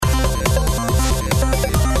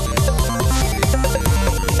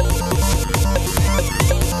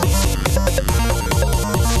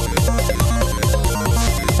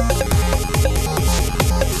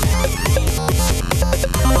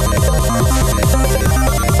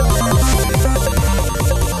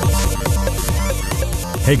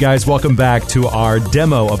Hey guys, welcome back to our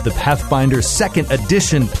demo of the Pathfinder 2nd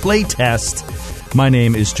Edition Playtest. My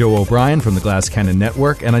name is Joe O'Brien from the Glass Cannon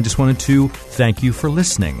Network, and I just wanted to thank you for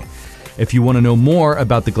listening. If you want to know more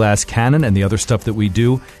about the Glass Cannon and the other stuff that we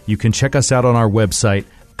do, you can check us out on our website,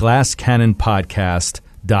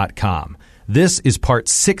 glasscannonpodcast.com. This is part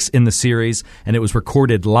 6 in the series, and it was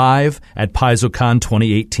recorded live at PaizoCon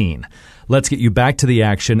 2018. Let's get you back to the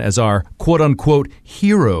action as our quote-unquote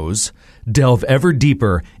heroes delve ever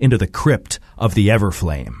deeper into the crypt of the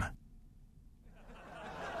Everflame.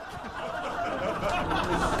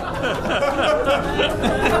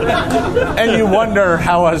 And you wonder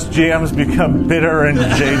how us GMs become bitter and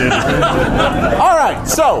jaded. All right,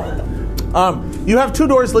 so you have 2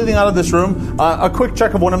 doors leading out of this room. A quick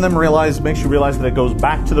check of one of them makes you realize that it goes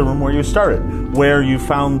back to the room where you started, where you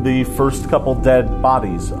found the first couple dead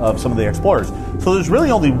bodies of some of the explorers. So there's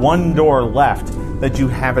really only one door left that you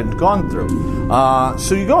haven't gone through.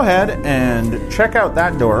 So you go ahead and check out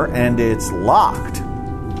that door, and it's locked.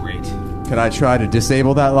 Great. Can I try to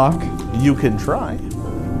disable that lock? You can try. Go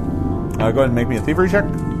ahead and make me a thievery check.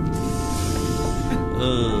 9.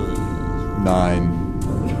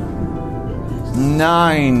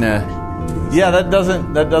 9. Yeah, that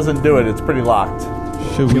doesn't do it. It's pretty locked.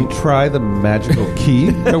 Should we try the magical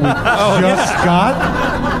key that we just got?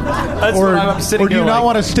 That's Or sitting do you not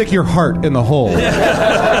want to stick your heart in the hole?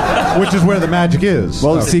 Which is where the magic is.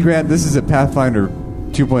 Well, see, Grant, this is a Pathfinder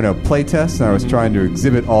 2.0 playtest, and I was trying to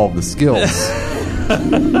exhibit all of the skills.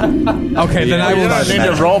 Okay, then I will need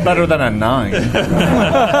to roll better than a 9.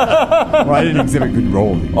 Well, I didn't exhibit good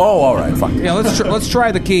rolling. Oh, all right, fine. Yeah, let's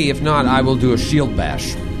try the key. If not, I will do a shield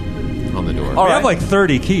bash on the door. All We right. have like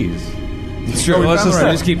 30 keys. Sure, let's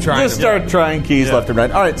just keep trying. Just start trying keys left and right.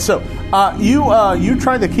 All right, so you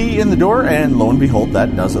try the key in the door, and lo and behold,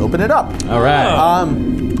 that does open it up. All right.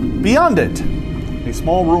 Beyond it, a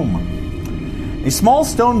small room. A small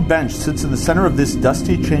stone bench sits in the center of this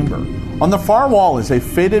dusty chamber. On the far wall is a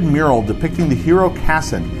faded mural depicting the hero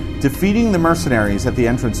Cassin defeating the mercenaries at the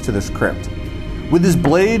entrance to this crypt. With his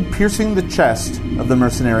blade piercing the chest of the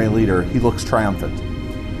mercenary leader, he looks triumphant.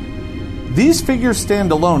 These figures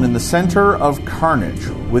stand alone in the center of carnage,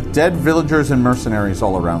 with dead villagers and mercenaries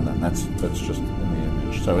all around them. That's just in the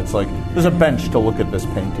image. So it's like there's a bench to look at this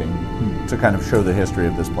painting to kind of show the history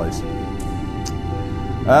of this place.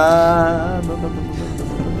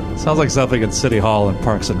 Sounds like something in City Hall and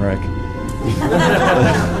Parks and Rec.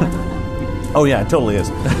 Oh yeah, it totally is.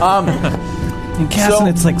 In Casson,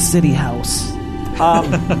 it's like City House.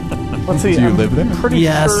 Let's see. Do you live there? Pretty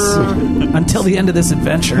Yes, sure. until the end of this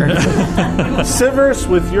adventure. Sivers,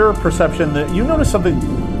 with your perception, that you notice something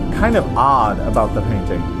kind of odd about the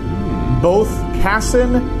painting. Both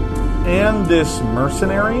Cassin and this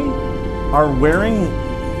mercenary are wearing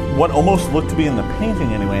what almost look to be in the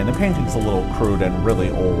painting anyway, and the painting's a little crude and really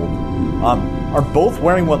old, are both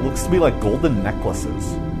wearing what looks to be like golden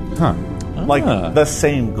necklaces. Huh. Like the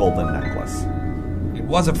same golden necklace. It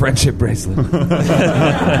was a friendship bracelet.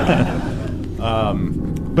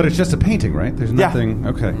 But it's just a painting, right? There's nothing.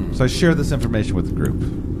 Okay. So I share this information with the group.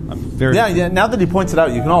 I'm very. Yeah, now that he points it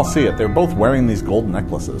out, you can all see it. They're both wearing these golden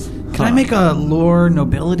necklaces. Can I make a lore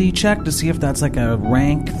nobility check to see if that's like a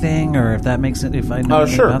rank thing, or if that makes it? If I know.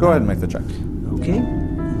 anything Sure, about go that? ahead and make the check. Okay.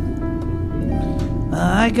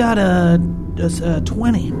 I got a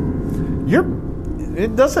 20.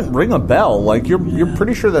 It doesn't ring a bell. Like you're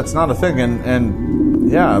pretty sure that's not a thing. And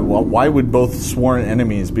yeah, well, why would both sworn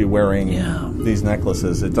enemies be wearing these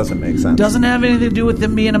necklaces? It doesn't make sense. Doesn't have anything to do with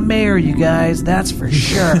them being a mayor, you guys. That's for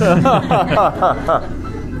sure.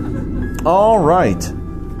 All right.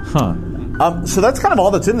 Huh. So that's kind of all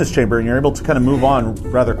that's in this chamber, and you're able to kind of move on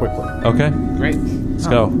rather quickly. Okay, Great. let's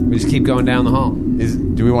go. We just keep going down the hall.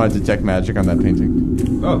 Do we want to detect magic on that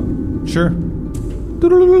painting? Oh, sure.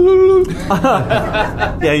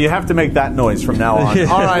 Yeah, you have to make that noise from now on.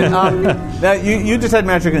 All right. Now you detect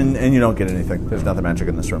magic, and you don't get anything. There's nothing magic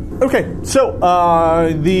in this room. Okay, so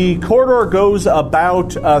the corridor goes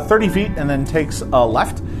about 30 feet and then takes a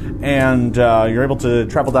left. And you're able to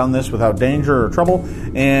travel down this without danger or trouble.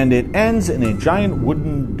 And it ends in a giant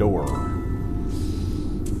wooden door.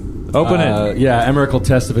 Open it. Yeah, Emmerich will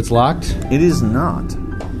test if it's locked. It is not.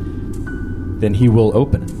 Then he will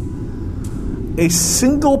open it. A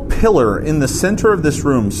single pillar in the center of this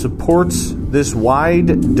room supports this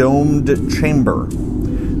wide domed chamber.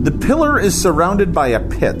 The pillar is surrounded by a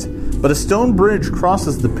pit, but a stone bridge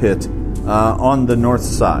crosses the pit on the north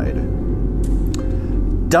side.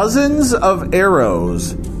 Dozens of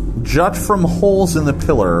arrows jut from holes in the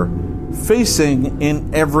pillar, facing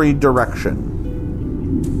in every direction.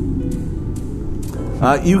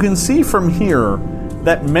 You can see from here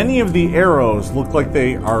that many of the arrows look like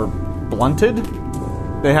they are blunted.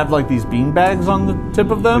 They have like these bean bags on the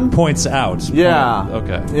tip of them. It points out. Yeah.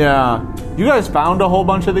 Okay. Yeah. You guys found a whole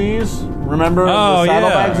bunch of these? Remember the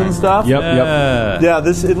saddlebags and stuff? Yep. Yeah,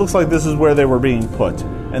 it looks like this is where they were being put.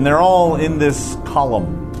 And they're all in this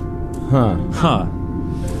column. Huh.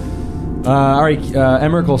 All right,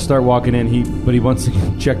 Emmerich will start walking in, but he wants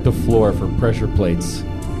to check the floor for pressure plates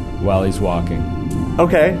while he's walking.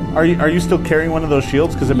 Okay. Are you still carrying one of those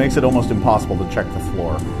shields? Because it makes it almost impossible to check the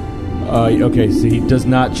floor. Okay, so he does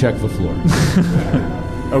not check the floor.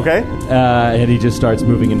 Okay. And he just starts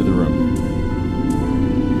moving into the room.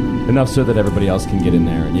 Enough so that everybody else can get in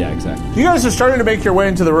there. And yeah, exactly. You guys are starting to make your way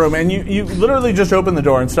into the room, and you literally just open the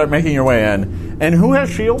door and start making your way in. And who has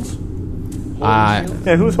shields? Yeah,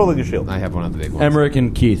 who's holding a shield? I have one of the big ones. Emmerich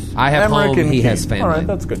and Keith. I have Emmerich home, and he Keith. has family. All right,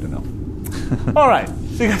 that's good to know. All right,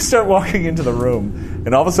 so you guys start walking into the room,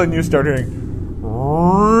 and all of a sudden you start hearing...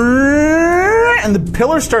 And the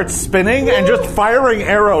pillar starts spinning and just firing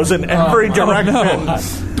arrows in every direction.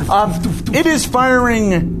 It is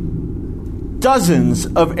firing dozens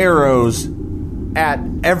of arrows at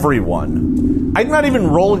everyone. I'm not even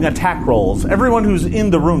rolling attack rolls. Everyone who's in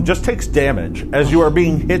the room just takes damage as you are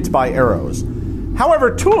being hit by arrows.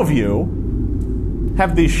 However, 2 of you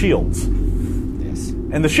have these shields. Yes.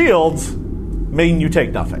 And the shields mean you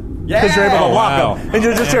take nothing. Because you're able to lock them. And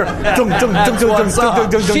you're just here.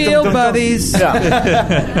 Shield buddies.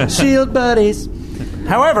 Yeah. Shield buddies.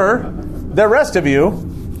 However, the rest of you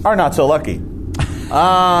are not so lucky.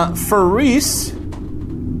 For Reese,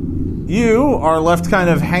 you are left kind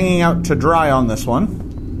of hanging out to dry on this one.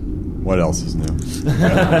 What else is new?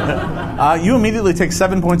 You immediately take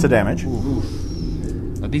 7 points of damage.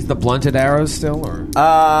 Are these the blunted arrows still? Or?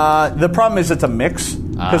 The problem is it's a mix.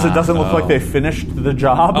 Because it doesn't look like they finished the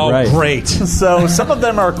job. Oh, Right. great. So some of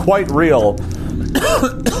them are quite real.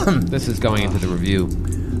 This is going into the review.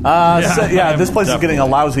 This place is getting a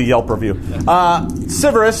lousy Yelp review.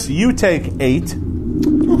 Severus, you take 8.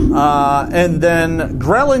 And then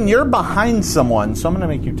Grellin, you're behind someone, so I'm going to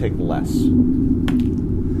make you take less.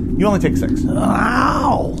 You only take 6.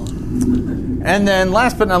 Ow! And then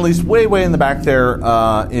last but not least, way in the back there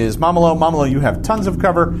is Mamalo. Mamalo, you have tons of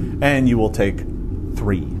cover, and you will take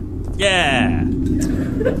 3. Yeah.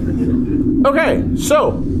 Okay,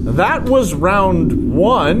 so that was round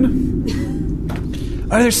 1.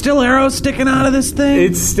 Are there still arrows sticking out of this thing?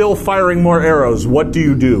 It's still firing more arrows. What do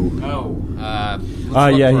you do? Let's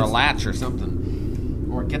look yeah, for a he's- latch or something.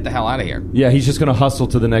 Or get the hell out of here. Yeah, he's just going to hustle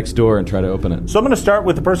to the next door and try to open it. So I'm going to start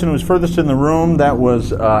with the person who was furthest in the room. That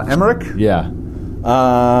was Emmerich. Yeah.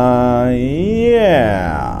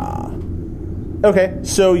 Yeah. Okay,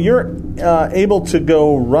 so you're able to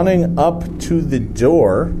go running up to the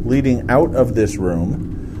door leading out of this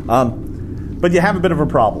room, but you have a bit of a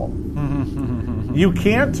problem. You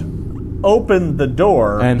can't open the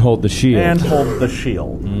door And hold the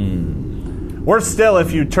shield. Worse still,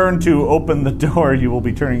 if you turn to open the door, you will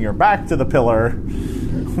be turning your back to the pillar,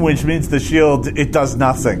 which means the shield, it does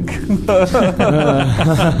nothing.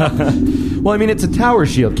 Well, I mean, it's a tower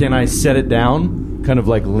shield. Can I set it down? Kind of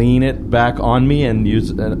like lean it back on me and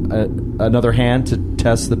use another hand to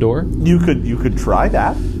test the door? You could try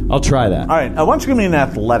that. I'll try that. All right, why don't you give me an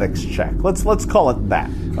athletics check? Let's call it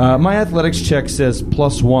that. My athletics check says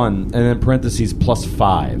 +1 and then parentheses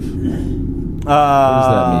 +5. What does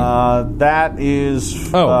that mean? That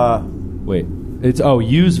is... Wait. It's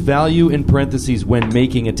use value in parentheses when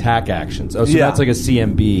making attack actions. Oh, so Yeah. that's like a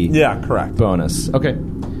CMB yeah, correct. bonus. Okay.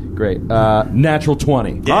 Great. Natural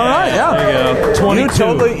 20. All right, yeah. There you go.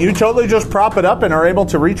 22. You totally just prop it up and are able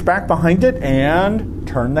to reach back behind it and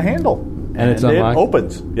turn the handle. And it's it unlocked?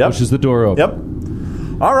 opens. Yep. Pushes the door open. Yep.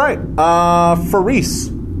 All right. Faris.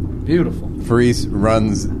 Beautiful. Faris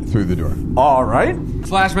runs through the door. All right.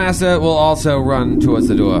 Flashmaster will also run towards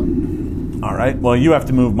the door. All right. Well, you have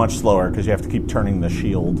to move much slower because you have to keep turning the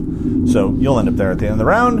shield. So you'll end up there at the end of the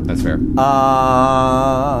round. That's fair.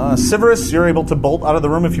 Severus, you're able to bolt out of the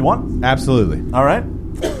room if you want. Absolutely. All right.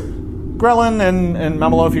 Grellin and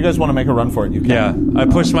Mamalo, if you guys want to make a run for it, you can. Yeah, I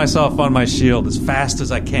push myself on my shield as fast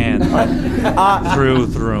as I can through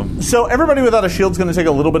the room. So everybody without a shield's going to take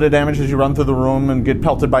a little bit of damage as you run through the room and get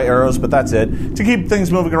pelted by arrows, but that's it. To keep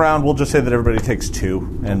things moving around, we'll just say that everybody takes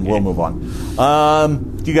 2, and we'll move on.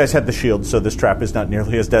 You guys have the shield, so this trap is not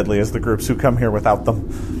nearly as deadly as the groups who come here without them.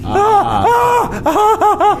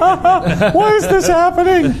 Why is this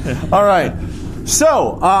happening? All right.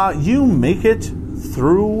 So you make it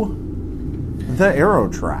through the arrow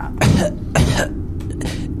trap.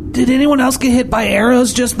 Did anyone else get hit by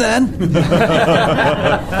arrows just then?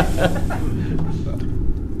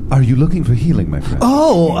 Are you looking for healing, my friend?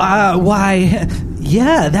 Oh, why,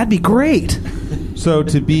 yeah, that'd be great. So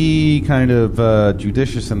to be kind of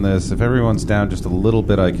judicious in this, if everyone's down just a little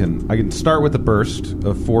bit, I can start with a burst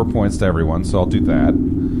of 4 points to everyone, so I'll do that.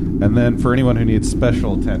 And then for anyone who needs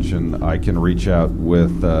special attention, I can reach out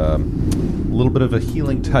with a little bit of a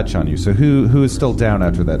healing touch on you. So who is still down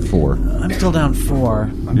after that 4? I'm still down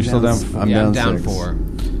 4. You're still down? I'm down 6. 4.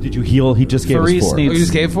 Did you heal? He just gave us Faris 4. needs- Oh, you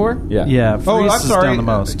just gave 4? Yeah. Yeah, Oh, Faris I'm is sorry. down the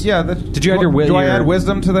most. Yeah. Did you add your Do I your- add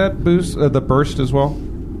wisdom to that boost, the burst as well?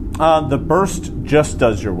 The burst just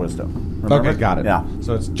does your wisdom. Remember? Okay, got it. Yeah.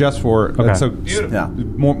 So it's just 4. Okay. So Yeah.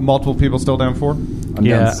 multiple people still down 4? I'm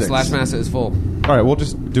Yeah. down 6. Slash Massa is full. All right, we'll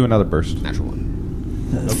just do another burst. Natural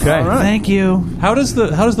 1. Okay. All right. Thank you. How does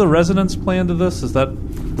the resonance play into this? Does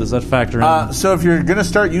that factor in? So if you're going to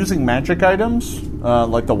start using magic items,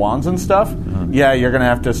 like the wands and stuff, yeah, you're going to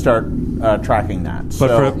have to start tracking that.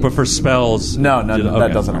 but for spells, No, you know, that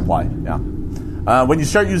okay. doesn't apply. Yeah. When you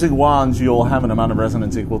start using wands, you'll have an amount of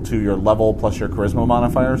resonance equal to your level plus your charisma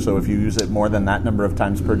modifier. So if you use it more than that number of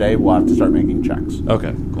times per day, we'll have to start making checks.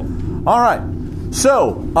 Okay, cool. All right.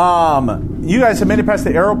 So you guys have made it past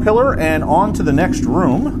the arrow pillar and on to the next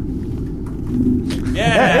room.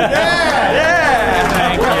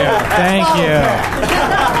 Thank you.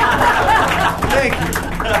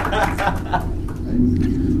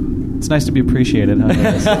 It's nice to be appreciated, huh,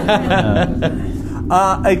 guys?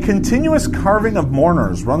 A continuous carving of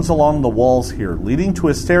mourners runs along the walls here, leading to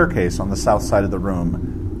a staircase on the south side of the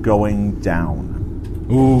room, going down.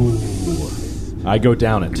 Ooh. I go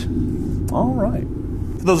down it. All right.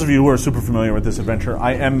 For those of you who are super familiar with this adventure,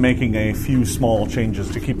 I am making a few small changes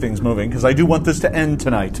to keep things moving, because I do want this to end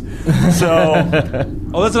tonight. So...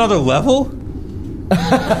 Oh, that's another level?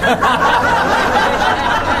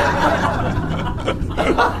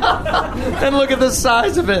 And look at the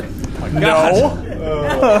size of it. No.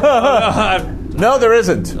 No, there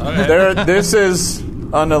isn't. Okay. This is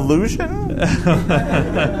an illusion.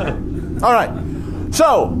 All right.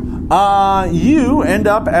 So, you end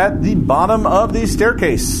up at the bottom of the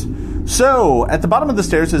staircase. So, at the bottom of the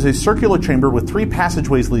stairs is a circular chamber with 3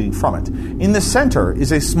 passageways leading from it. In the center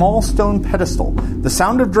is a small stone pedestal. The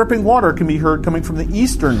sound of dripping water can be heard coming from the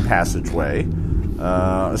western passageway,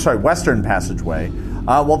 while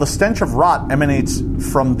the stench of rot emanates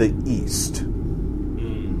from the east.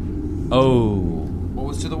 Oh. What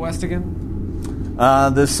was to the west again?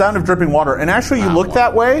 The sound of dripping water. And actually, you look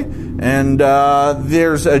that way, and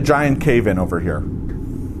there's a giant cave-in over here.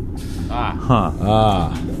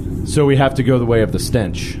 So we have to go the way of the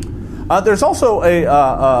stench. There's also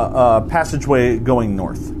a passageway going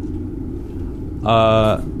north.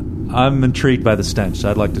 I'm intrigued by the stench.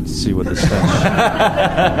 I'd like to see what the stench.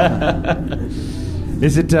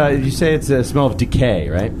 Is it? You say it's a smell of decay,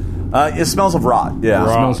 right? It smells of rot. Yeah. It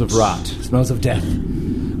smells of rot. Smells of death.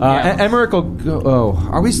 Emmerich will go. Oh,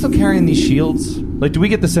 are we still carrying these shields? Like, do we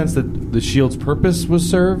get the sense that the shield's purpose was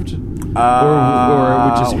served, or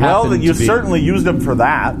it just happened you to be? certainly used them for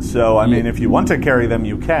that. So, I mean, if you want to carry them,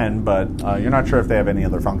 you can. But you're not sure if they have any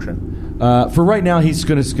other function. For right now, he's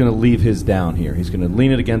going to leave his down here. He's going to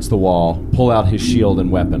lean it against the wall, pull out his shield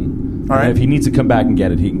and weapon. All right. And if he needs to come back and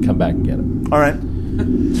get it, he can come back and get it. All right.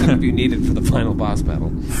 If you need it for the final boss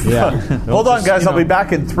battle. Yeah. Hold on, guys. I'll be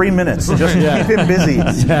back in 3 minutes. Just keep him busy.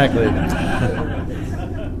 Exactly.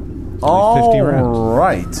 50 All rounds.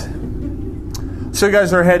 right. So you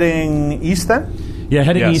guys are heading east then? Yeah,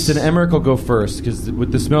 heading Yes. east, and Emmerich will go first, because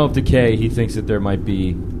with the smell of decay, he thinks that there might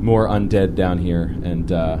be more undead down here, and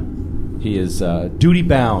he is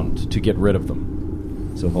duty-bound to get rid of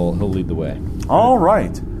them. So he'll lead the way. All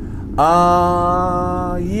right.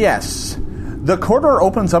 Yes. The corridor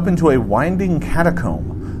opens up into a winding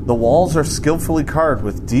catacomb. The walls are skillfully carved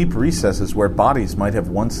with deep recesses where bodies might have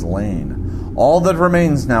once lain. All that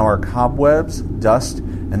remains now are cobwebs, dust,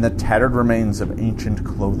 and the tattered remains of ancient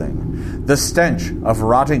clothing. The stench of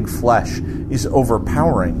rotting flesh is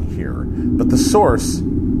overpowering here, but the source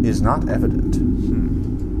is not evident.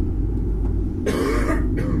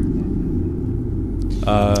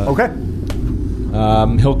 Okay.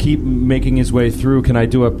 He'll keep making his way through. Can I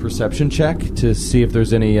do a perception check to see if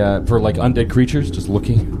there's any for like undead creatures? Just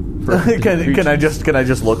looking. For Can I just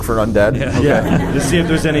look for undead? Yeah. Just see if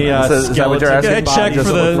there's any Is that what you're skeletons. asking? Can I check Just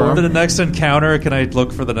for look for the next encounter? Can I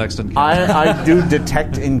look for the next encounter? I do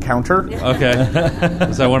detect encounter. Okay.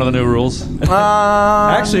 Is that one of the new rules?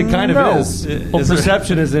 Actually, it kind of no. is. Well,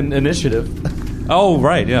 perception is an initiative. Oh,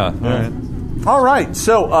 right, yeah. All right. All right.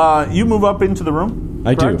 So you move up into the room.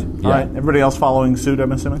 I do, correct? yeah. All right. Everybody else following suit,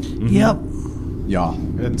 I'm assuming? Yep. Yeah.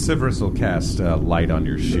 And Severus will cast light on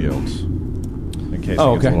your shield in case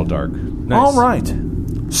Oh, it gets okay. a little dark. Nice. All right.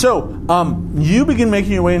 So, you begin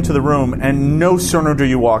making your way into the room, and no sooner do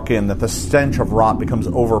you walk in that the stench of rot becomes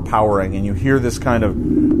overpowering, and you hear this kind of...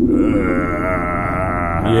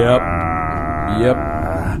 Yep.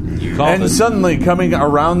 You called And it. suddenly, coming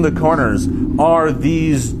around the corners, are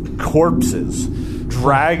these corpses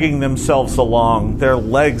dragging themselves along, their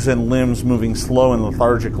legs and limbs moving slow and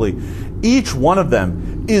lethargically. Each one of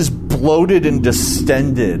them is bloated and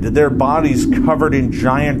distended, their bodies covered in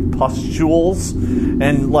giant pustules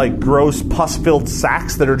and like gross pus-filled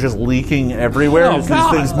sacks that are just leaking everywhere as these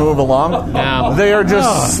things move along. No. They are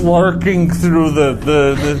just slurking through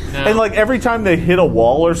the and like every time they hit a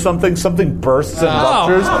wall or something bursts and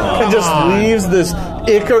ruptures and just leaves this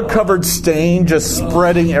ichor-covered stain just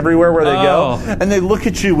spreading everywhere where they go. And they look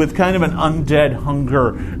at you with kind of an undead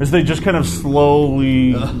hunger as they just kind of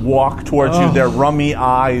slowly walk towards you, their rummy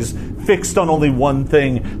eyes fixed on only one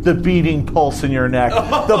thing, the beating pulse in your neck,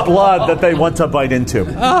 the blood that they want to bite into.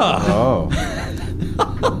 That's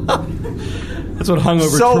what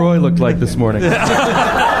hungover Troy looked like this morning.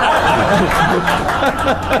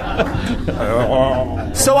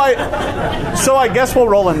 So I guess we'll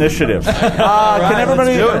roll initiative. Can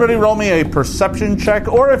everybody roll me a perception check,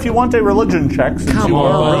 or if you want a religion check? Come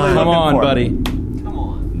on, buddy. Come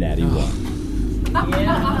on. Natty one.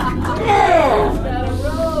 Yeah.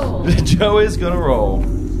 Joe is gonna roll.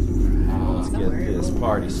 Let's get this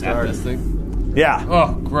party started. This thing. Yeah.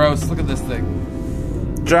 Oh, gross! Look at this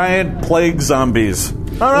thing. Giant plague zombies.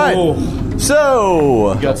 All right. Oh.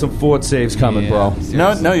 So... Got some fort saves coming, bro.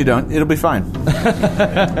 No, you don't. It'll be fine.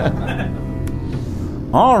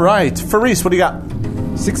 All right. Faris, what do you got?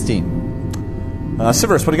 16.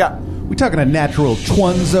 Severus, what do you got? We're talking a natural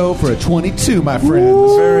Twunzo for a 22, my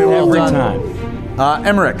friends. Very well Every done. time.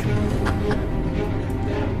 Emmerich.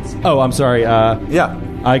 Oh, I'm sorry. Yeah.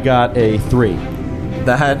 I got a 3.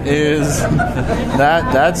 That is...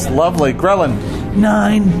 That's lovely. Grellin.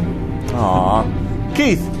 9. Aw.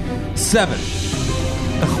 Keith. 7.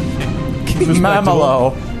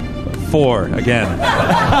 Mamalo. 4 again.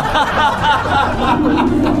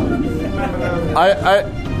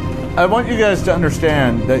 I want you guys to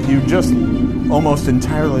understand that you just almost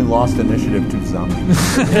entirely lost initiative to zombies.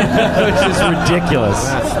 Which is ridiculous.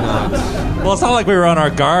 That's not. Well, it's not like we were on our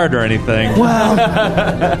guard or anything. Well,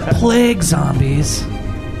 plague zombies.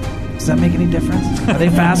 Does that make any difference? Are they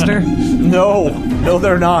faster? No,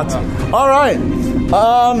 they're not. All right.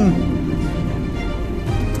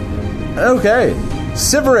 Okay.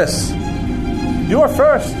 Severus, you are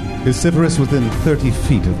first. Is Severus within 30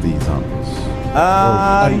 feet of these zombies?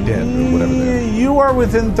 Undead, or whatever they are. You are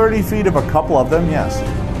within 30 feet of a couple of them, yes.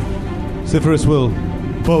 Severus will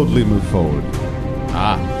boldly move forward.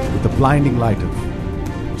 With the blinding light of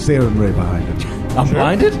Saren Ray behind him. I'm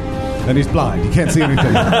blinded? And he's blind. He can't see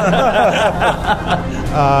anything.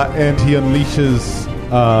 And he unleashes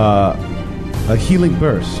a healing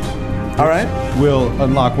burst. All right. Will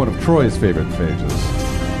unlock one of Troy's favorite phases,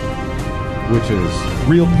 which is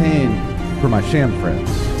real pain for my sham friends.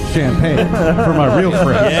 Champagne for my real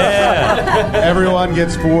friends. Yeah. Everyone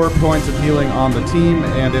gets 4 points of healing on the team,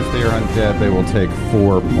 and if they are undead, they will take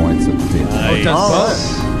 4 points of the team. Nice.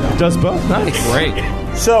 It does both. Nice. Great.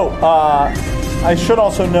 So, I should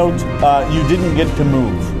also note you didn't get to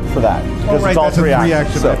move for that. Because right, it's all that's a 3 free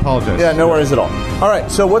actions. action. I apologize. Yeah, no worries at all. All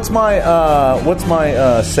right, so what's my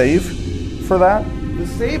save for that? The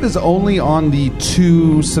save is only on the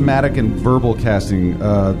 2 somatic and verbal casting.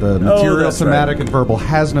 The material that's somatic right. and verbal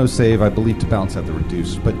has no save, I believe, to balance out the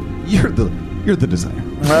reduced. But you're the designer.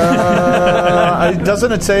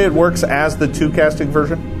 Doesn't it say it works as the 2 casting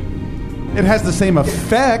version? It has the same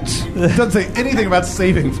effect. It doesn't say anything about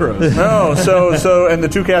saving throws. No, so and the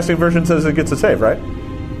 2 casting version says it gets a save, right?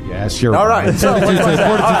 Yeah, sure. All right. So Fortitude save,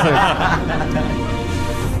 fortitude save.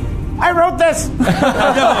 I wrote this. You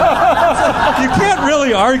can't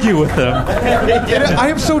really argue with them. I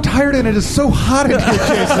am so tired and it is so hot in here,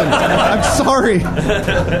 Jason. I'm sorry.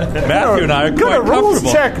 Matthew and I are Gonna quite rules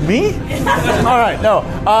comfortable. check me? All right, no.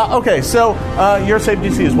 Okay, so your save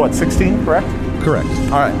DC is what, 16, correct? Correct.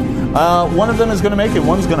 All right. One of them is going to make it.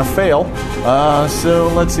 One's going to fail. So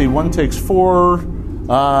let's see. One takes 4,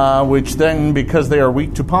 which then, because they are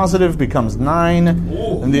weak to positive, becomes 9.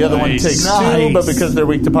 And the other one nice. takes 2, Nice. but because they're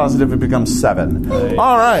weak to positive, it becomes 7.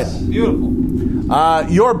 All right. Beautiful.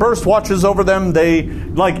 Your burst watches over them. They,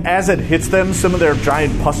 like, as it hits them, some of their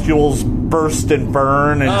giant pustules burst and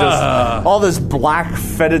burn, and just all this black,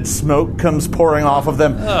 fetid smoke comes pouring off of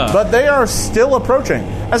them. But they are still approaching.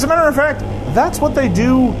 As a matter of fact, that's what they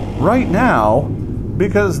do right now,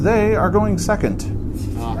 because they are going second.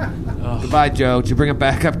 Goodbye, Joe. Did you bring a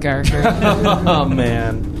backup character? Oh,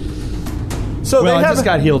 man. So Well, they I have, just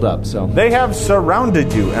got healed up, so. They have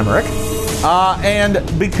surrounded you, Emmerich. And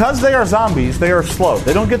because they are zombies, they are slow.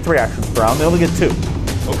 They don't get 3 actions per round. They only get 2.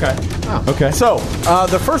 Okay. Okay. So,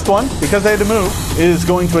 the first one, because they had to move, is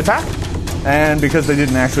going to attack. And because they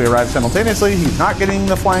didn't actually arrive simultaneously, he's not getting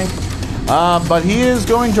the flank. But he is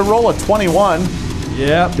going to roll a 21.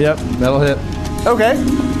 Yep, that'll hit. Okay.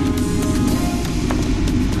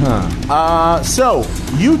 Huh. So,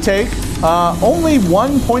 you take only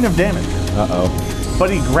 1 point of damage. Uh-oh. But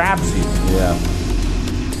he grabs you. Yeah.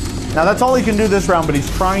 Now, that's all he can do this round, but he's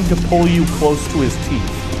trying to pull you close to his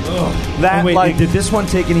teeth. That, And wait, did this one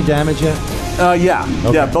take any damage yet? Yeah.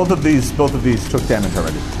 Okay. Yeah, both of these took damage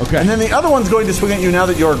already. Okay. And then the other one's going to swing at you now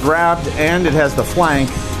that you're grabbed, and it has the flank,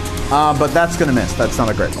 but that's going to miss. That's not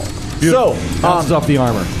a great roll. Beautiful. So, bounces off the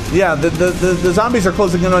armor. yeah, the zombies are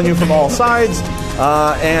closing in on you from all sides,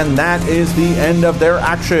 and that is the end of their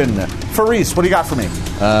action. Faris, what do you got for me?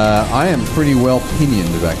 I am pretty well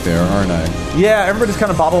pinioned back there, aren't I? Yeah, everybody's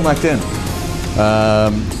kind of bottlenecked in.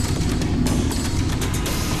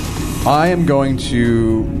 I am going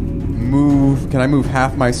to move. Can I move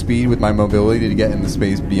half my speed with my mobility to get in the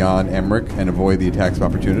space beyond Emmerich and avoid the attacks of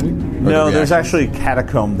opportunity? No, there's actually a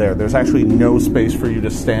catacomb there. There's actually no space for you to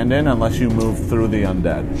stand in unless you move through the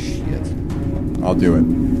undead. Shit. I'll do it.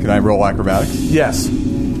 Can I roll acrobatics? Yes.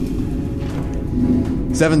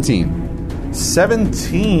 17.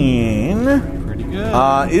 17 Pretty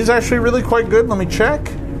good. is actually really quite good. Let me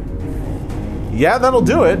check. Yeah, that'll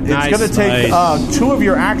do it. Nice, it's going to take 2 of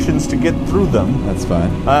your actions to get through them. That's fine.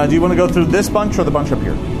 Do you want to go through this bunch or the bunch up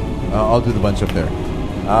here? I'll do the bunch up there.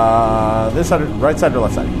 This side, right side or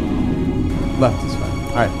left side? Left is fine.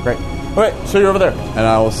 All right, great. Okay, so you're over there. And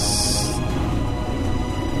I will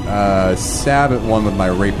stab at one with my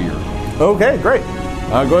rapier. Okay, great. Go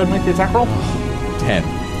ahead and make the attack roll. 10.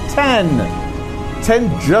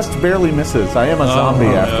 10 just barely misses. I am a zombie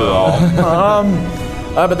after all.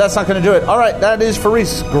 But that's not going to do it. All right, that is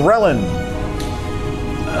Faris. Grellin.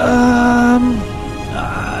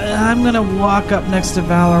 I'm gonna walk up next to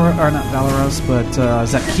not Valeros, but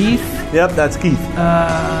is that Keith? Yep, that's Keith.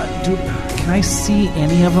 Can I see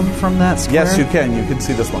any of them from that square? Yes, you can. You can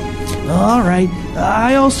see this one. All right.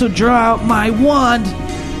 I also draw out my wand,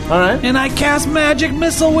 All right. and I cast magic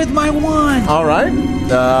missile with my wand. All right.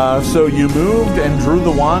 So you moved and drew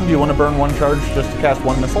the wand. Do you want to burn 1 charge just to cast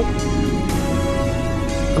 1 missile?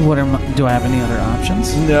 Do I have any other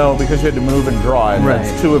options? No, because you had to move and draw it. Right.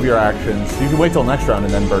 That's 2 of your actions. You can wait till next round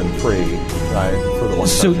and then burn 3, right? For the 1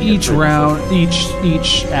 So charge, you get each 3 round,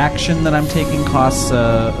 each action that I'm taking costs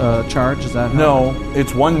a charge. Is that how? No,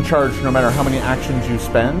 it's 1 charge no matter how many actions you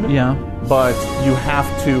spend. Yeah. But you have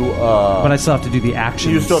to. But I still have to do the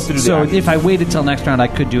action. You still have to do the So actions. if I waited till next round, I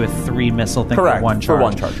could do a 3 missile thing Correct, for 1 charge. for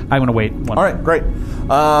 1 charge. I'm going to wait 1. All right, great.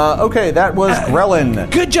 Okay, that was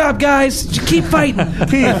Grellin. Good job, guys. Keep fighting.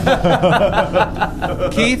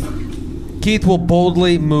 Keith will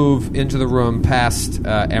boldly move into the room past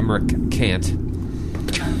Emmerich Kant.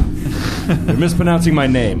 You're mispronouncing my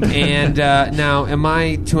name. And now, am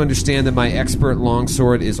I to understand that my expert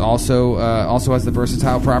longsword is also has the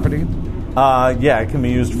versatile property? Yeah, it can be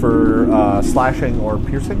used for slashing or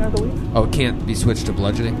piercing, I believe. Oh, it can't be switched to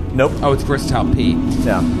bludgeoning? Nope. Oh, it's versatile P.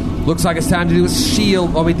 Yeah. Looks like it's time to do a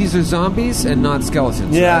shield. Oh, wait, these are zombies and not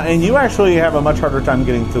skeletons. Yeah, right? and you actually have a much harder time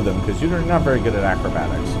getting through them because you're not very good at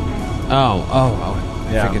acrobatics. Oh.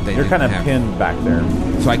 I Yeah, figured they you're kind of didn't have- pinned back there.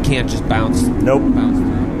 So I can't just bounce. Nope. Bounce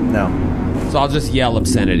through. No. So I'll just yell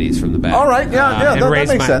obscenities from the back. All right, yeah, and that raise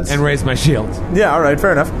makes sense. And raise my shield. Yeah, all right,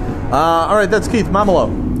 fair enough. All right, that's Keith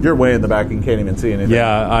Mamalo. You're way in the back and can't even see anything.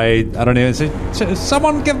 Yeah, I don't even see.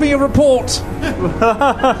 Someone give me a report.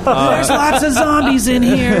 There's lots of zombies in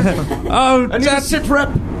here. Oh, I need a sit rep.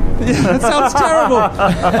 that sounds terrible.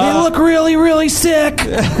 They look really, really sick.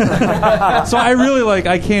 So I really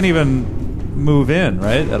I can't even move in,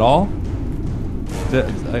 right, at all? I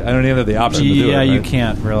don't even have the option to do it. Yeah, right? you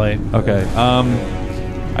can't really. Okay.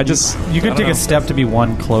 You could take a step to be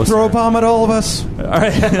 1 closer. Throw a bomb at all of us. All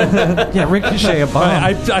right. Yeah, ricochet a bomb.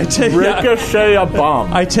 I take Ricochet a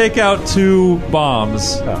bomb. I take out 2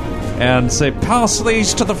 bombs and say, pass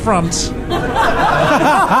these to the front. And hand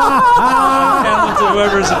them to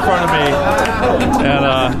whoever's in front of me. And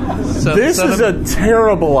This is a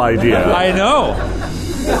terrible idea. I know.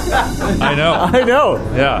 I know.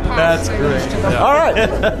 Yeah. That's great. Yeah. All right.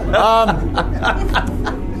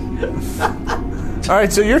 All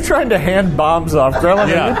right, so you're trying to hand bombs off. Grellin,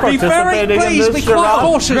 Yeah. are you participating in this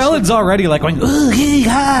round? Grellin's already going, ooh, hee,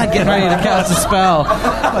 ha, getting ready to cast a spell.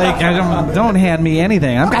 Don't hand me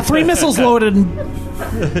anything. I've got 3 missiles loaded.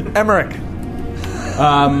 Emmerich.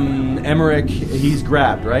 Emmerich, he's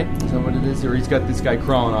grabbed, right? Is that what it is? Or he's got this guy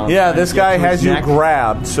crawling on him. Yeah, trying this to get guy to his has you neck.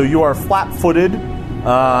 grabbed, so you are flat-footed,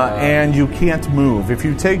 and you can't move. If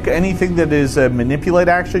you take anything that is a manipulate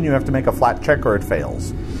action, you have to make a flat check or it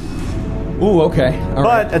fails. Ooh, okay. All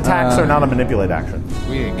But right. attacks are not a manipulate action.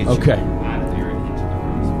 Okay.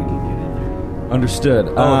 Understood.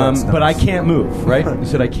 that's But I nice. can't move, right? You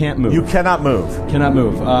said I can't move. You cannot move. Cannot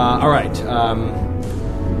move. All right.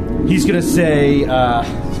 He's gonna say,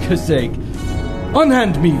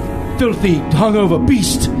 "Unhand me, filthy, hungover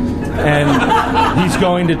beast," and he's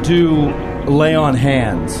going to do lay on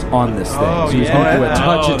hands on this thing. So he's going to do a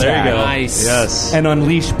touch attack. There you go. Nice. Yes. And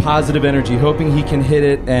unleash positive energy, hoping he can hit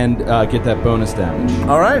it and get that bonus damage.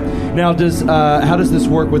 All right. Now, how does this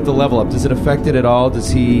work with the level up? Does it affect it at all? Does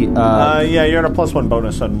he? Yeah, you're at a +1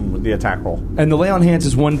 bonus on the attack roll. And the lay on hands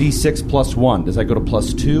is 1d6 plus 1. Does that go to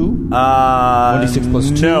plus 2? 1d6 plus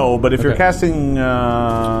 2? No, but if you're Okay. casting,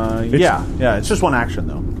 yeah, it's just one action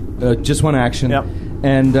though. Just one action. Yep.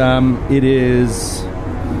 And it is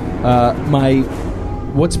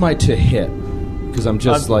what's my to hit? Because I'm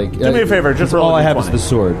just do me a favor, just roll all a I have D20. is the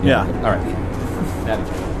sword. Yeah. All right.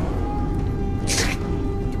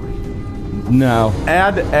 No.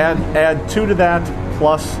 Add 2 to that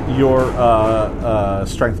plus your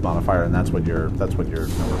strength modifier, and that's what your number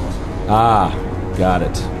was. Ah, got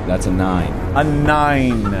it. That's a 9. A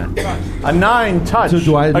 9. A 9 touch. So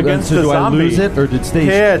do I against the do I zombie. lose it or did it stay?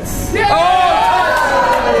 Hits.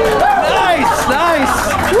 Nice.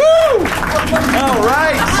 Woo! All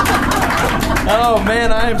right. Oh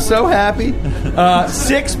man, I am so happy.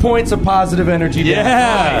 6 points of positive energy.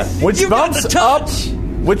 Yeah. Which bumps up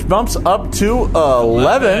to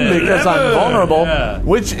 11 because I'm vulnerable,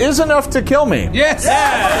 which is enough to kill me. Yes.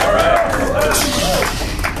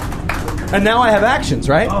 And now I have actions,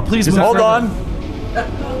 right? Oh, please Is move that Hold right? on.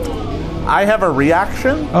 I have a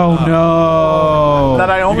reaction Oh no!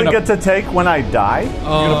 that I only You're gonna- get to take when I die. You're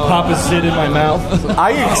gonna pop a zit in my mouth.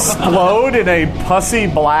 I explode in a pussy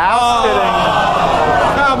blast,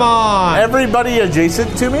 Come on. hitting everybody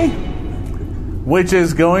adjacent to me, which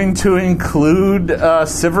is going to include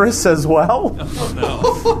Severus as well.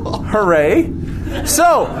 Hooray!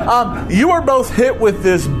 So, you are both hit with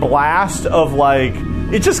this blast of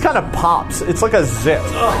it just kind of pops. It's like a zit.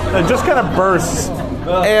 It just kind of bursts.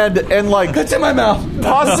 And like It's in my mouth.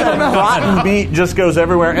 pus and rotten meat just goes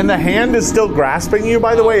everywhere, and the hand is still grasping you.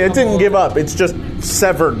 By the way, it didn't give up; it's just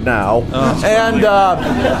severed now. And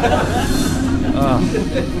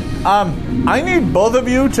I need both of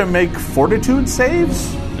you to make fortitude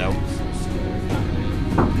saves. No.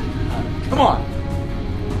 Come on.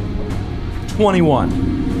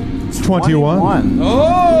 21. It's 21.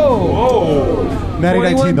 Oh! Natty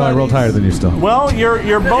 19, though I rolled higher than you still. Well,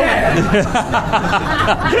 you're both.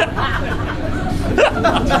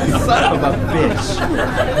 Son of a bitch.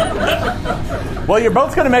 Well, you're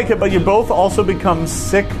both going to make it, but you both also become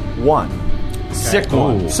sick 1. Sick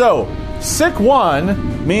one. So, sick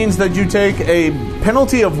 1 means that you take a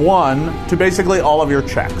penalty of 1 to basically all of your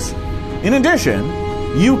checks. In addition,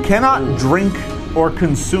 you cannot drink or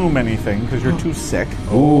consume anything because you're too sick.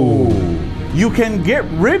 Ooh. You can get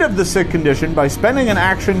rid of the sick condition by spending an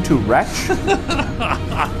action to retch,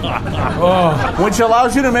 which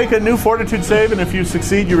allows you to make a new fortitude save, and if you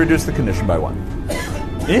succeed, you reduce the condition by 1.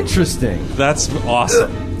 Interesting. That's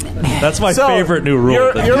awesome. That's my So, favorite new rule.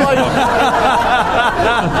 You're like,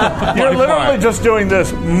 you're literally just doing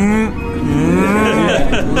this,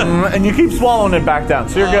 and you keep swallowing it back down,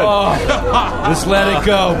 so you're good. Just let it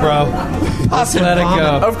go, bro. Just let it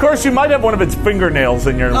go. Of course, you might have one of its fingernails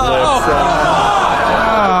in your lips.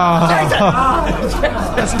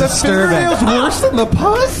 That's disturbing. Worse than the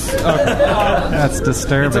pus? That's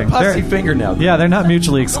disturbing. Pussy fingernail. Yeah, they're not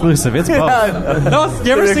mutually exclusive. It's both. No,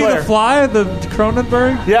 you ever To be see clear. The Fly, the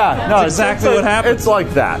Cronenberg? Yeah, no, That's exactly what happens. It's like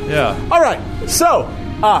that. Yeah. All right, so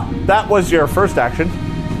that was your first action.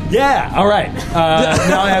 Yeah, all right.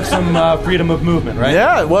 Now I have some freedom of movement, right?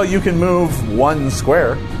 Yeah, well, you can move 1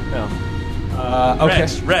 square. Okay.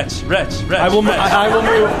 Retch. I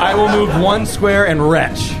will move 1 square and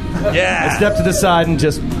retch. Yeah. Step to the side and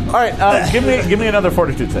just. All right, give me another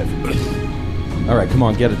fortitude save. All right, come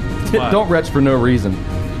on, get it. Don't retch for no reason.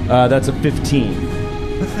 That's a 15.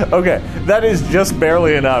 Okay, that is just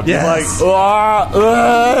barely enough. Yes. You're like,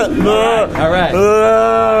 All right.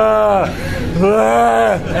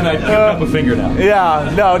 And I picked up a fingernail.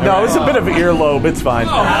 yeah, no, it's a bit of earlobe. It's fine.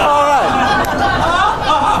 All right.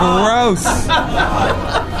 Gross.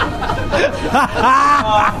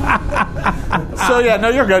 So yeah, no,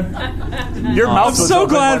 you're good. Your mouth. I'm so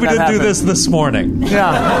glad we didn't do this morning.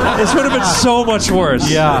 Yeah. This would have been so much worse.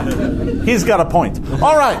 Yeah. He's got a point.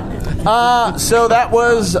 All right. So that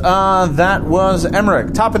was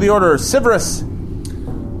Emmerich. Top of the order, Severus.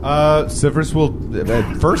 Severus will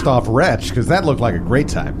first off retch because that looked like a great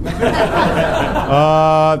time. That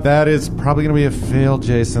is probably going to be a fail,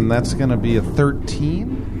 Jason. That's going to be a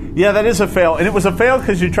 13. Yeah, that is a fail, and it was a fail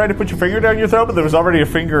because you tried to put your finger down your throat, but there was already a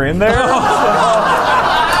finger in there.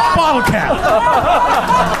 Bottle cap.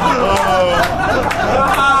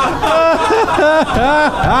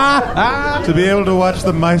 To be able to watch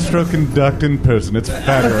the maestro conduct in person, it's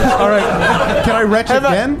fabulous. All right, can I retch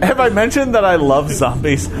again? Have I mentioned that I love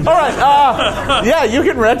zombies? All right, yeah, you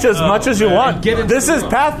can retch as much as you want. This is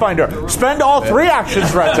Pathfinder. Spend all 3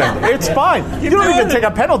 actions retching. It's fine. You don't even take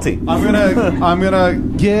a penalty. I'm gonna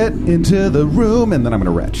get into the room and then I'm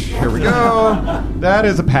gonna retch. Here we go. That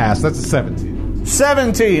is a pass. That's a 17.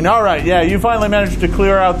 17. All right, yeah, you finally managed to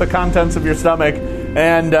clear out the contents of your stomach.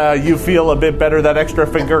 And you feel a bit better. That extra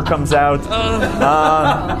finger comes out.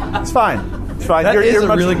 It's fine. It's fine. That is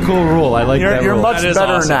a really cool rule. I like that rule. You're much better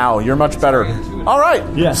awesome. now. You're much better. All right.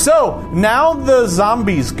 Yeah. So now the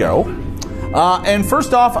zombies go. And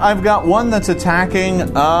first off, I've got one that's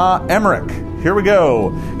attacking Emmerich. Here we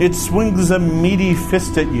go. It swings a meaty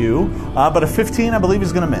fist at you, but a 15, I believe,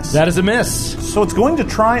 is going to miss. That is a miss. So it's going to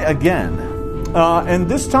try again. And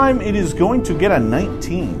this time it is going to get a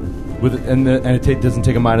 19. And it doesn't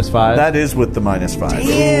take a -5? That is with the -5.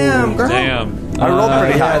 Damn, girl. Damn. I rolled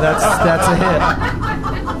pretty high. Yeah, that's a hit.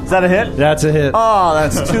 Is that a hit? That's a hit. Oh,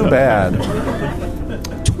 that's too bad.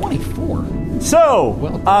 24.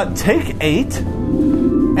 So, take 8,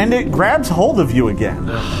 and it grabs hold of you again.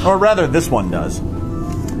 Or rather, this one does.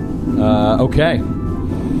 Okay.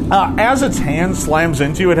 As its hand slams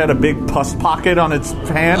into you, it had a big pus pocket on its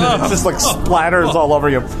hand, and it just like splatters all over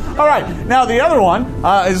you. All right, now the other one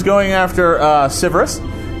is going after Severus,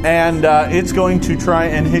 and it's going to try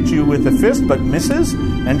and hit you with a fist, but misses,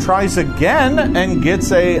 and tries again and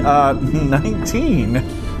gets a 19.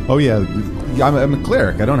 Oh yeah, I'm a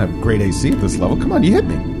cleric. I don't have great AC at this level. Come on, you hit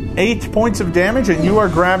me. 8 points of damage, and you are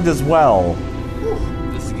grabbed as well.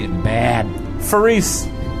 This is getting bad. Faris,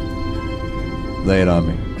 Lay it on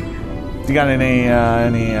me. you got any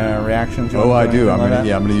reaction to it? Oh, I do. Anything like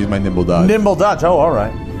that? I'm gonna use my nimble dodge. Nimble dodge. Oh, all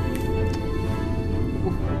right.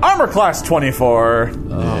 Armor class 24.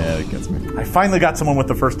 Yeah, it gets me. I finally got someone with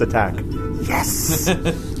the first attack. Yes.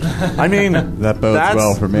 I mean, That bodes that's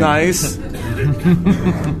well for me. Nice.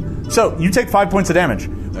 So you take 5 points of damage,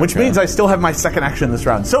 which Okay. means I still have my second action this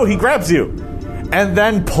round. So he grabs you and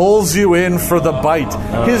then pulls you in for the bite.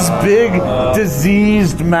 His big,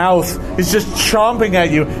 diseased mouth is just chomping at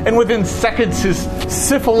you, and within seconds, his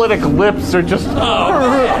syphilitic lips are just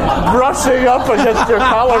brushing up against your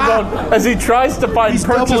collarbone as he tries to find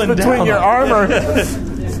purchase doubling between down. your armor.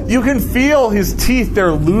 You can feel his teeth,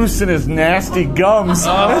 they're loose in his nasty gums,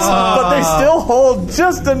 but they still hold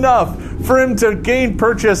just enough for him to gain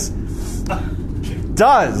purchase.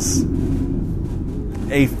 Does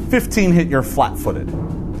a 15 hit your flat-footed?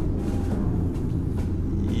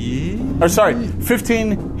 Yeah. Or sorry,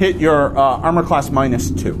 15 hit your armor class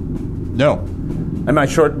 -2. No. Am I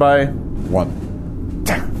short by 1.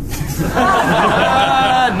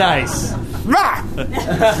 Nice. Ah!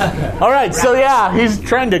 All right, so yeah, he's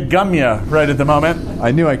trying to gum you right at the moment.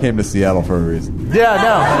 I knew I came to Seattle for a reason.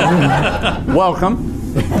 Yeah, no. Welcome.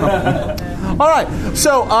 All right,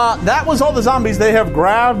 so that was all the zombies. They have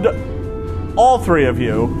grabbed all 3 of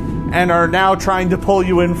you and are now trying to pull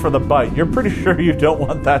you in for the bite. You're pretty sure you don't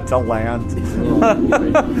want that to land.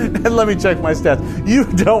 And let me check my stats. You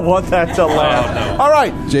don't want that to land. no. All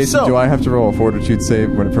right, Jason, so, do I have to roll a fortitude save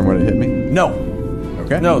from when it hit me? No.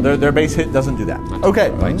 Okay. No, their base hit doesn't do that. Okay.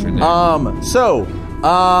 Bites your neck.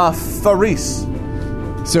 Faris.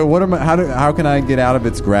 So how can I get out of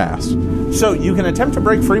its grasp? So you can attempt to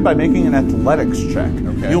break free by making an athletics check.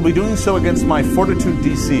 Okay. You'll be doing so against my fortitude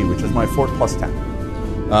DC, which is my fort plus 10.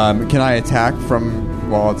 Can I attack from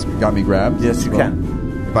while it's got me grabbed? Yes, you can.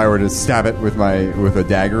 If I were to stab it with a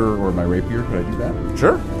dagger or my rapier, could I do that?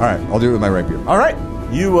 Sure. All right, I'll do it with my rapier. All right.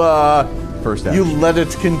 You First you action. let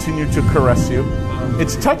it continue to caress you.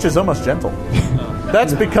 Its touch is almost gentle.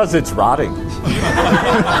 That's because it's rotting.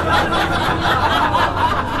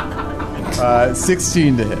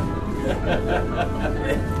 16 to hit.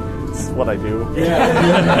 That's what I do.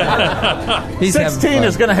 He's 16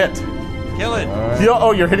 is going to hit. Kill it.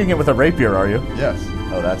 You're hitting it with a rapier, are you? Yes.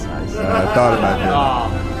 Oh, that's nice. I thought it might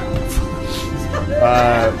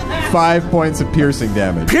be. 5 points of piercing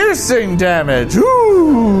damage. Piercing damage.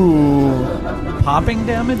 Ooh. Popping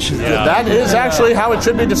damage? That is actually how it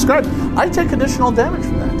should be described. I take additional damage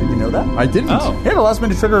from that. Did you know that? I didn't. Oh. It allows me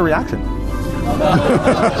to trigger a reaction.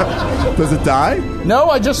 Does it die? No,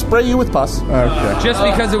 I just spray you with pus. Okay. Just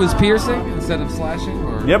because it was piercing instead of slashing?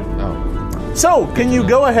 Or? Yep. Oh. So, can you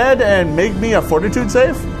go ahead and make me a fortitude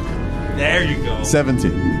save? There you go.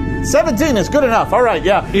 17. 17 is good enough. All right,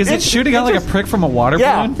 yeah. Is it shooting out like a prick from a water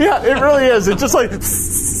balloon? Yeah, it really is. It's just like... and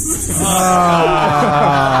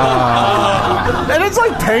it's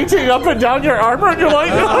like painting up and down your armor, and you're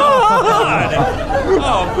like...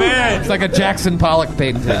 Oh, man. It's like a Jackson Pollock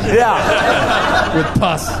painting. Yeah. With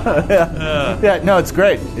pus. Yeah, no, it's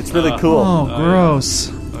great. It's really cool. Oh,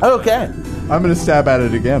 gross. Okay. I'm going to stab at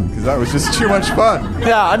it again because that was just too much fun.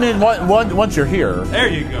 Yeah, I mean, once you're here... There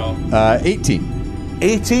you go. 18.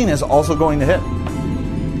 18 is also going to hit.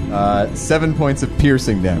 7 points of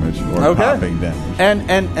piercing damage or popping damage.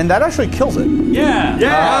 And that actually kills it. Yeah.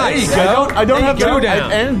 Nice. I don't have go the,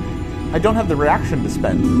 down. and I don't have the reaction to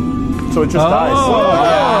spend, so it just dies.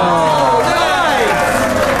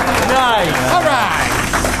 Nice. All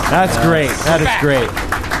right. That's great. That is great.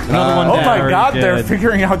 Another one Oh down. my Very God, good. they're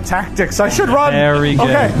figuring out tactics. I should run. Very good.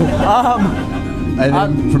 Okay. And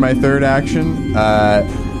then for my third action,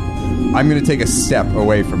 I'm going to take a step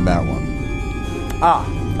away from that one. All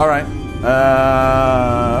right.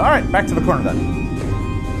 All right. Back to the corner then.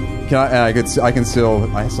 Can I still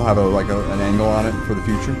have an angle on it for the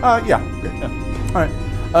future. Yeah. Okay. All right.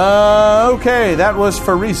 Okay, that was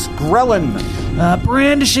for Reese. Grellin.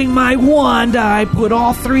 Brandishing my wand, I put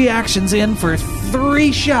all 3 actions in for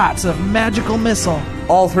 3 shots of magical missile.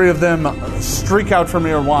 All 3 of them streak out from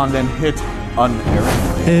your wand and hit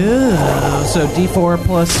unerringly. Ew. So D4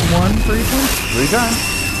 plus 1 for each one? 3 times.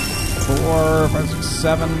 4, 5, 6,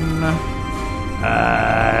 7.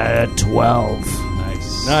 12.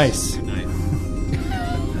 Nice.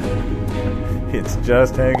 It's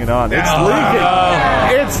just hanging on. It's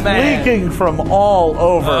leaking. It's leaking from all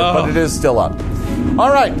over, but it is still up. All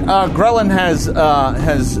right. Grellin has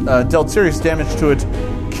dealt serious damage to it.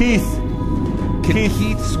 Keith. Can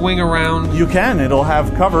Keith swing around? You can. It'll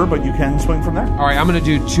have cover, but you can swing from there. All right, I'm going to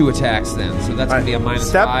do 2 attacks then. So that's going to be a minus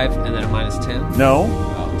Step. 5 and then a minus 10. No.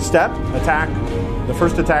 Step, attack. The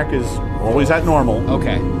first attack is always at normal.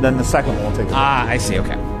 Okay. Then the second one will take. I see.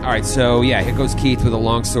 Okay. All right. So yeah, here goes Keith with a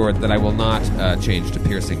longsword that I will not change to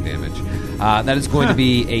piercing damage. That is going to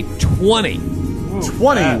be a 20.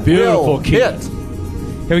 20. Beautiful, will Keith. hit.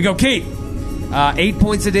 Here we go, Keith. 8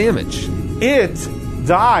 points of damage. It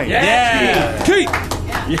dies. Yeah. Keith.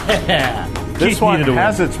 Yeah. This Keith one needed to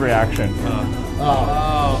has its reaction.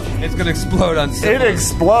 It's going to explode on It stage.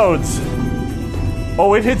 explodes.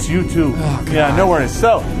 Oh, it hits you too. Oh, yeah, no worries.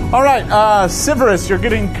 So, all right, Siverus, you're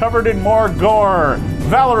getting covered in more gore.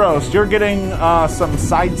 Valeros, you're getting some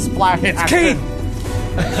side splash. It's action. Keith.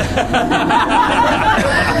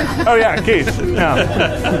 Oh yeah, Keith. Yeah.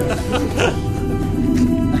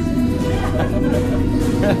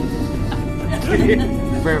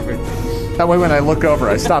 Perfect. That way, when I look over,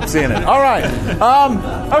 I stop seeing it. All right.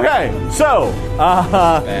 Okay. So,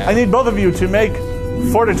 I need both of you to make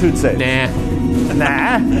fortitude saves.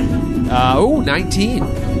 Nah. Nah. 19.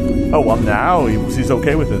 Oh well, now he's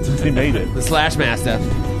okay with it since he made it. The Slash Master.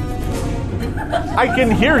 I can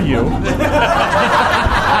hear you.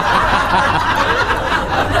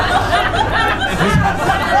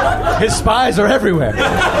 His spies are everywhere.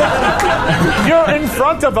 You're in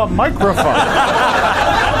front of a microphone.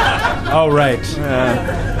 Oh, right.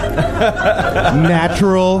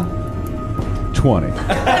 Natural 20.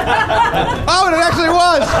 Oh, and it actually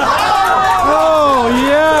was! Oh,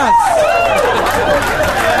 yes.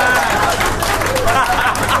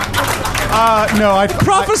 No,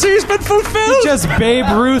 Prophecy's been fulfilled. Just Babe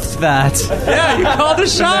Ruth that. Yeah, you called a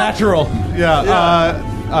shot. natural.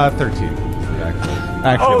 Yeah, 13.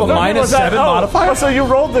 Actually, Oh, minus was that- 7 modifier? Oh, so you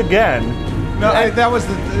rolled again. no, that was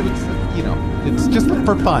it's just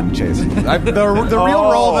for fun, Jason. The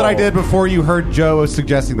real roll that I did before you heard Joe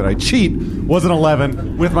suggesting that I cheat was an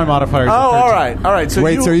 11 with my modifiers. Oh, of 13. all right. So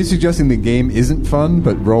Wait, so are you suggesting the game isn't fun,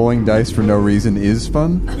 but rolling dice for no reason is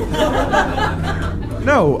fun?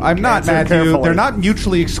 No, I'm not, Answer Matthew. carefully. They're not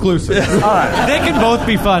mutually exclusive. They can both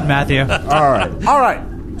be fun, Matthew. All right.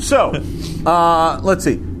 So, let's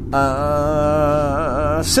see.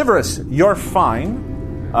 Siverus, you're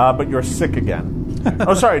fine, but you're sick again.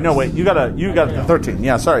 Oh, sorry. No, wait. You got the 13.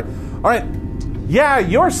 Yeah, sorry. All right. Yeah,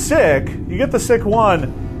 you're sick. You get the sick one,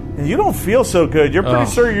 and you don't feel so good. You're pretty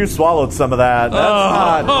sure you swallowed some of that.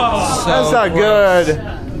 That's not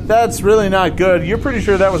good. That's really not good. You're pretty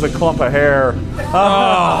sure that was a clump of hair.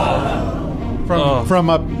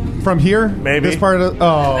 From here, Maybe. this part of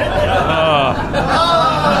Oh,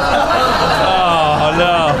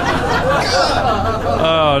 no.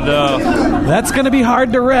 Oh, no. That's going to be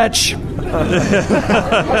hard to retch.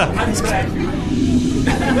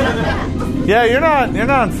 Yeah, you're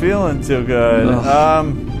not feeling too good.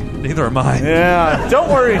 Neither am I. Yeah, don't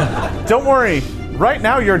worry. Right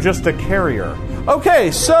now, you're just a carrier.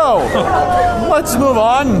 Okay, so let's move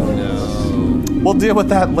on. We'll deal with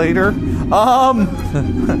that later.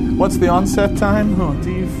 What's the onset time? Oh,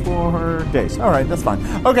 D4 days. All right, that's fine.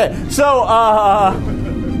 Okay, so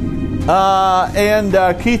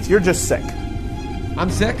Keith, you're just sick. I'm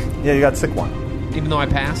sick? Yeah, you got sick one. Even though I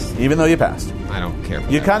passed? Even though you passed. I don't care for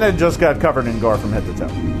You that. kind of just got covered in gore from head to toe.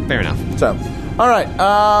 Fair enough. So, all right,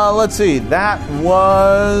 let's see. That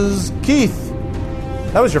was Keith.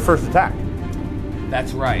 That was your first attack.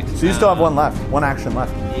 That's right. So you still have one left, one action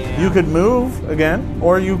left. Yeah. You could move again,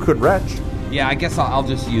 or you could retch. Yeah, I guess I'll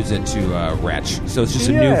just use it to retch. So it's just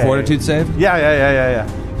a new Yay. fortitude save? Yeah.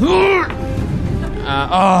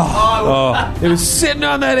 It was sitting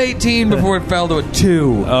on that 18 before it fell to a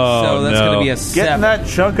 2. So that's going to be a 7. Getting that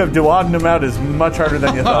chunk of duodenum out is much harder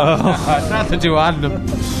than you thought. Not the duodenum.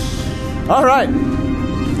 All right.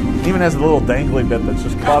 Even has a little dangly bit that's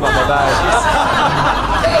just caught on the die.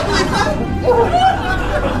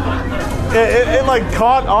 It like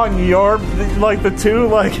caught on your, like the two,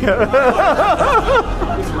 like. It's wrapped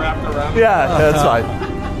around. Yeah, that's fine.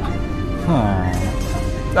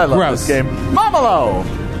 I love Gross. this game. Mamalo!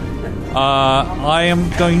 I am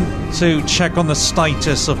going to check on the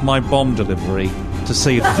status of my bomb delivery to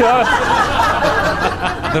see if there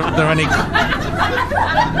are any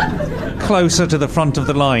closer to the front of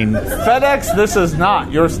the line. FedEx, this is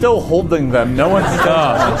not. You're still holding them. No one's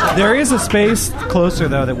done. There is a space closer,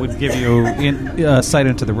 though, that would give you sight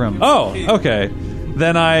into the room. Oh, okay.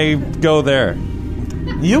 Then I go there.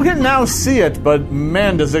 You can now see it, but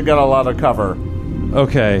man, does it got a lot of cover.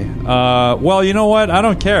 Okay. Well, you know what? I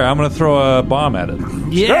don't care. I'm going to throw a bomb at it.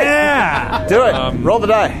 Yeah! Do it. Roll the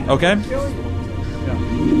die. Okay.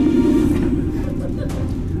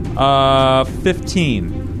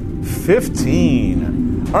 15.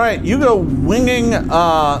 15. All right, you go winging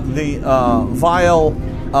the vial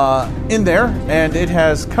in there, and it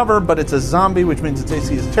has cover, but it's a zombie, which means its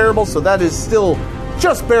AC is terrible, so that is still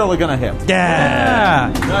just barely going to hit.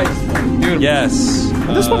 Yeah! Nice. Beautiful. Yes.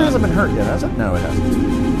 This one hasn't been hurt yet, has it? No, it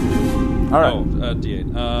hasn't. All right.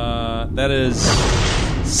 D8. That is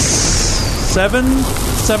 7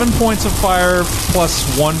 points of fire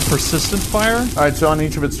plus 1 persistent fire. All right, so on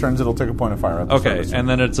each of its turns, it'll take a point of fire. At the Okay, and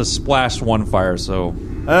then it's a splash 1 fire, so...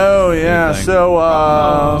 Oh, yeah. Anything.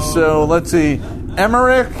 So let's see.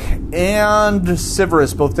 Emmerich and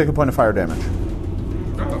Siverus both take a point of fire damage.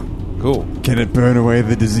 Cool. Can it burn away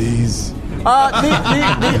the disease?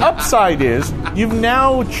 The upside is you've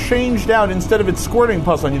now changed out, instead of it squirting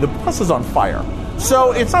pus on you, the pus is on fire.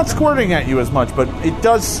 So it's not squirting at you as much, but it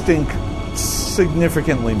does stink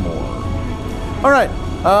significantly more. All right.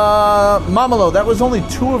 Mamalo, that was only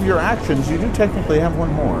 2 of your actions. You do technically have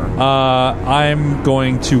one more. I'm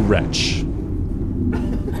going to retch.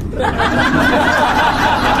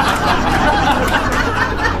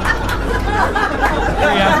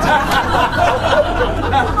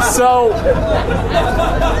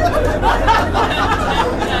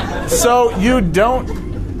 So you don't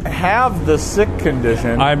have the sick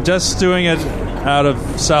condition. I'm just doing it out of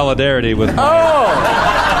solidarity with my...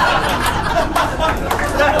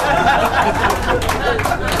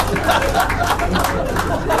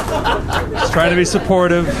 Just trying to be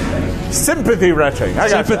supportive. Sympathy retching. I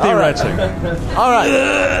got Sympathy you. retching. All right.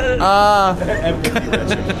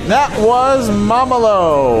 That was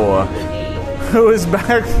Mamalo, who is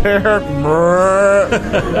back there.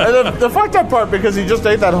 The fucked up part, because he just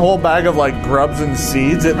ate that whole bag of like grubs and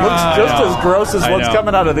seeds, it looks just as gross as what's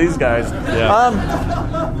coming out of these guys.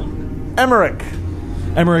 Yeah. Emmerich.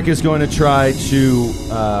 Emmerich is going to try to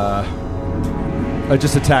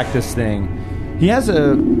just attack this thing. He has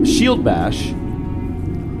a shield bash.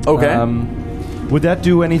 Okay. Would that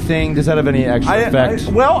do anything? Does that have any extra effect?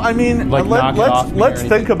 Like let's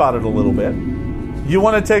think about it a little bit. You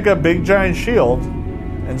want to take a big giant shield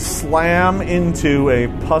and slam into a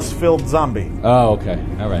pus-filled zombie. Oh, okay.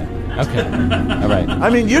 All right. Okay. All right. I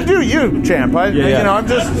mean, you do you, champ. I'm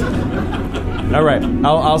just... All right.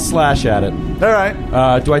 I'll slash at it. All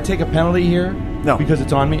right. Do I take a penalty here? No. Because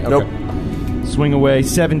it's on me? Okay. Nope. Swing away.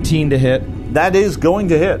 17 to hit. That is going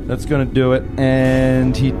to hit. That's going to do it.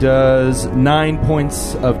 And he does 9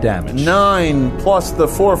 points of damage. 9 plus the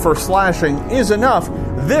 4 for slashing is enough.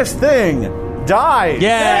 This thing dies. Yay!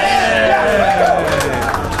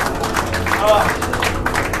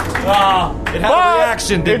 It had a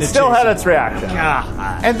reaction, didn't it it, still had Jason? its reaction.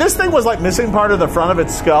 And this thing was like missing part of the front of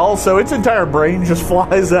its skull, so its entire brain just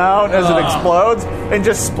flies out as it explodes and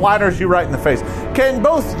just splatters you right in the face. Can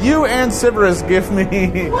both you and Severus give me...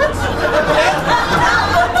 What?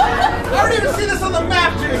 I don't even see this on the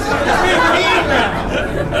map, Jason.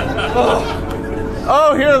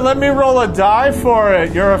 Oh, here, let me roll a die for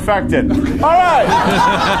it. You're affected. All right.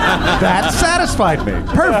 That satisfied me.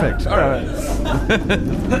 Perfect. All right.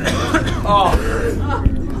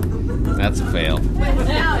 That's a fail.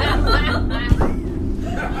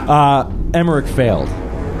 Emmerich failed.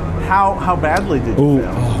 How badly did you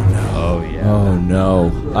fail? Oh yeah. Oh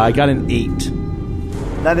no. I got an 8.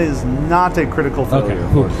 That is not a critical failure.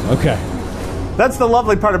 Okay. That's the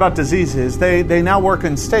lovely part about diseases. They now work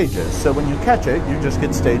in stages. So when you catch it, you just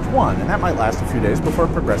get stage 1. And that might last a few days before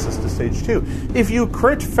it progresses to stage 2. If you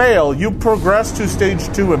crit fail, you progress to stage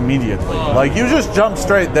 2 immediately. Like, you just jump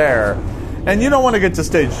straight there. And you don't want to get to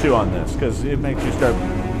stage 2 on this, because it makes you start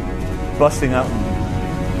busting out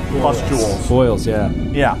pustules. Boils, yeah.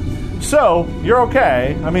 Yeah. So, you're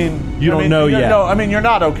okay. I mean... You don't know yet. No, I mean, you're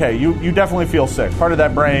not okay. You definitely feel sick. Part of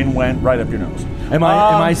that brain went right up your nose. Am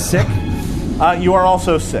I sick? You are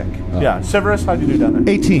also sick. Yeah. Severus, how'd you do down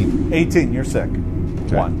there? 18. 18, you're sick.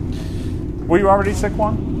 Okay. 1. Were you already sick,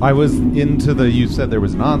 1? I was into the... You said there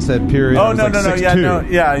was an onset period. Oh, I was no. Yeah, 6'2". no.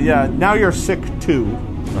 Yeah. Now you're sick, too.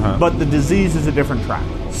 Uh-huh. But the disease is a different track.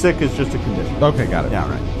 Sick is just a condition. Okay, got it. Yeah,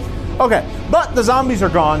 right. Okay, but the zombies are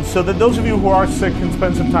gone, so that those of you who are sick can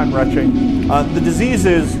spend some time retching. The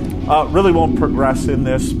diseases really won't progress in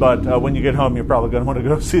this, but when you get home, you're probably going to want to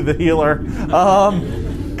go see the healer.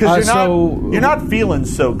 Because you're not feeling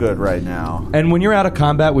so good right now. And when you're out of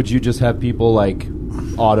combat, would you just have people like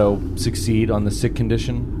auto succeed on the sick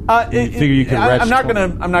condition? You figure you could retch. I'm not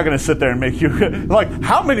gonna sit there and make you like.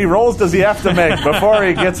 How many rolls does he have to make before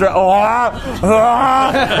he gets? Eventually,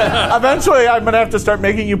 I'm gonna have to start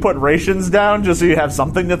making you put rations down just so you have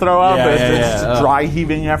something to throw up. It's dry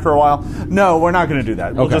heaving after a while. No, we're not gonna do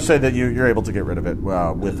that. We'll just say that you're able to get rid of it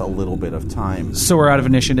with a little bit of time. So we're out of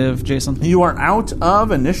initiative, Jason? You are out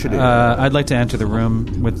of initiative. I'd like to enter the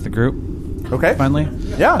room with the group. Okay. Finally.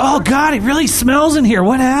 Yeah. Oh, God, it really smells in here.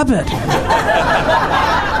 What happened?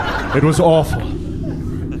 It was awful.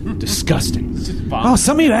 Disgusting. Oh,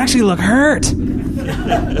 some of you actually look hurt.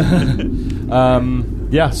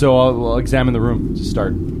 Yeah, so I'll examine the room to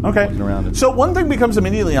start looking around it. So one thing becomes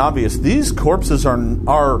immediately obvious. These corpses are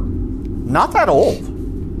not that old.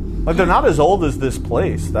 Like, they're not as old as this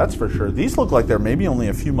place, that's for sure. These look like they're maybe only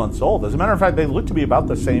a few months old. As a matter of fact, they look to be about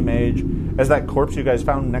the same age as that corpse you guys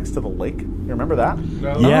found next to the lake. You remember that?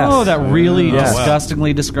 Yes. Oh, that really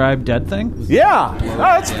disgustingly described dead thing? Yeah. Oh,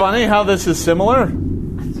 that's funny how this is similar.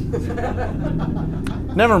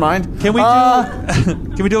 Never mind. Can we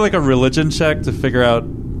do like a religion check to figure out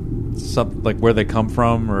something like where they come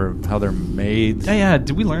from or how they're made? Yeah.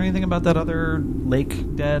 Did we learn anything about that other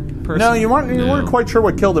lake dead person? No, you weren't quite sure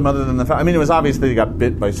what killed him, other than the fact. I mean, it was obvious that he got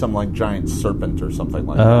bit by some like giant serpent or something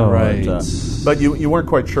like that. Right. But you weren't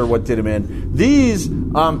quite sure what did him in. These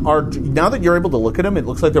are, now that you're able to look at them, it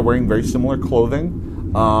looks like they're wearing very similar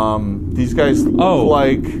clothing. These guys look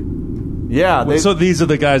like. Yeah. So these are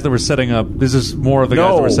the guys that were setting up. This is more of the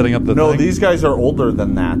guys that were setting up the thing? No, these guys are older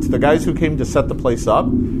than that. The guys who came to set the place up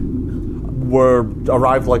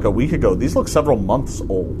arrived like a week ago. These look several months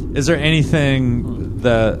old. Is there anything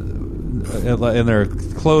that in their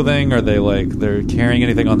clothing? Are they like they're carrying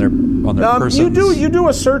anything on their persons? You do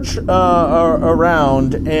a search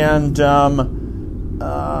around and dip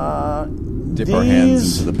our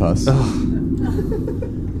hands into the pus.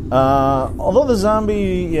 Although the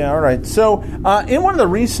zombie, all right. So in one of the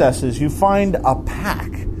recesses, you find a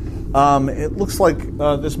pack. It looks like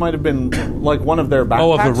this might have been like one of their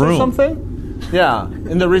backpacks of the room. or something. Yeah,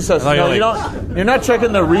 in the recess. No, you don't. You're not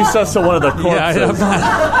checking the recess of one of the corpses.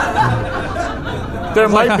 There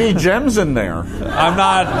might be gems in there. I'm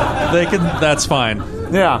not. They can. That's fine.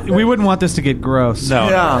 Yeah, we wouldn't want this to get gross. No.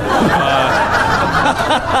 Yeah.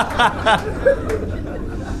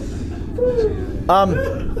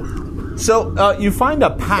 So you find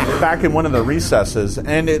a pack back in one of the recesses,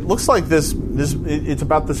 and it looks like it's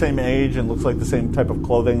about the same age and looks like the same type of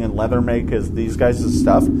clothing and leather make as these guys'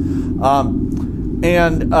 stuff.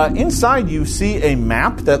 And inside you see a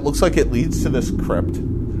map that looks like it leads to this crypt.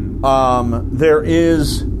 There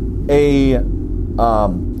is a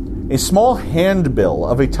small handbill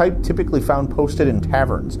of a type typically found posted in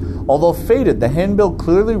taverns. Although faded, the handbill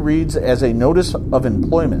clearly reads as a notice of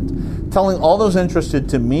employment, telling all those interested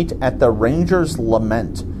to meet at the Ranger's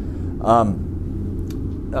Lament.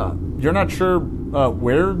 You're not sure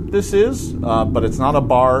where this is, but it's not a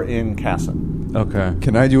bar in Casson. Okay.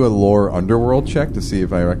 Can I do a lore underworld check to see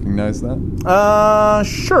if I recognize that?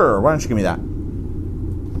 Sure. Why don't you give me that?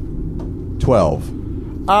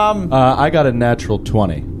 12. I got a natural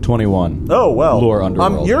 20. 21. Oh, well. Lore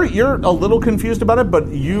underworld. You're a little confused about it, but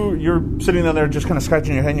you're sitting down there just kind of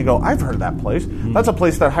scratching your head and you go, I've heard of that place. That's a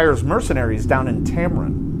place that hires mercenaries down in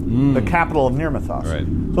Tamrin, the capital of Nirmathos. Right.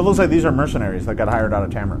 So it looks like these are mercenaries that got hired out of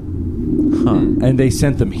Tamrin. Huh. And they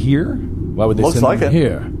sent them here? Why would they Looks send like them it.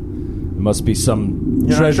 here? There must be some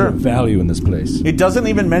You're treasure not of sure. value in this place. It doesn't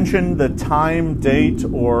even mention the time, date,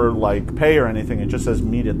 or like pay or anything. It just says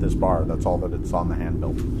meet at this bar. That's all that it's on the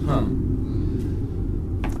handbill.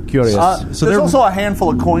 Curious. So there's also a handful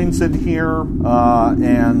of coins in here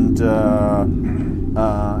and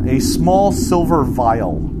a small silver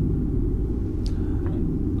vial.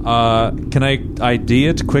 Can I ID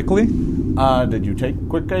it quickly? Did you take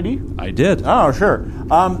quick ID? I did. Oh, sure.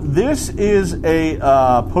 This is a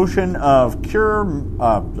potion of cure...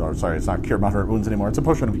 sorry, it's not cure moderate wounds anymore. It's a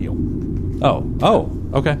potion of heal. Oh,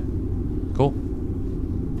 okay. Cool.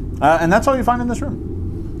 And that's all you find in this room.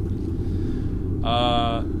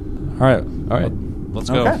 All right. Let's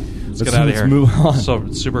go. Okay. Let's get out of here. Let's move on.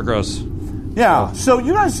 So super gross. Yeah, so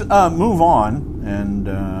you guys move on, and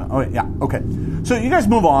so you guys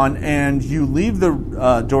move on, and you leave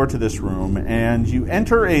the door to this room, and you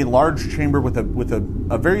enter a large chamber with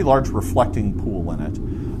a very large reflecting pool in it.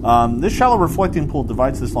 This shallow reflecting pool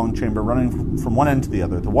divides this long chamber, running from one end to the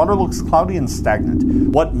other. The water looks cloudy and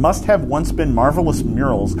stagnant. What must have once been marvelous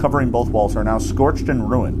murals covering both walls are now scorched and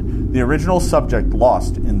ruined, the original subject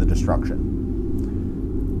lost in the destruction.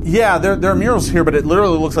 Yeah, there are murals here, but it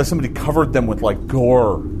literally looks like somebody covered them with like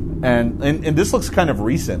gore, and this looks kind of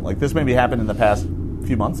recent. Like this maybe happened in the past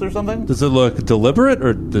few months or something. Does it look deliberate,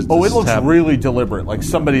 or does it looks really deliberate. Like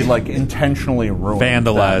somebody like intentionally ruined,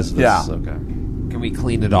 vandalized this? Yeah. Okay. Can we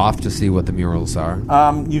clean it off to see what the murals are?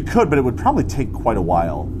 You could, but it would probably take quite a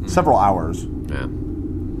while, several hours. Yeah,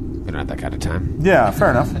 we don't have that kind of time. Yeah, fair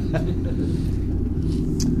enough.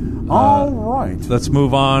 All right, let's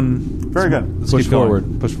move on. Very good. Let's push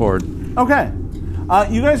forward. Push forward. Okay.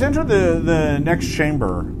 You guys enter the next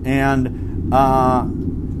chamber, and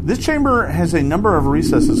this chamber has a number of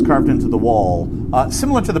recesses carved into the wall.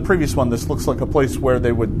 Similar to the previous one, this looks like a place where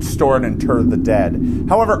they would store and inter the dead.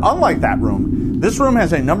 However, unlike that room, this room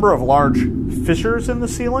has a number of large fissures in the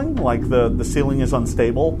ceiling, like the ceiling is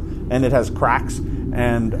unstable, and it has cracks,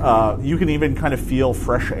 and you can even kind of feel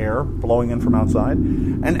fresh air blowing in from outside.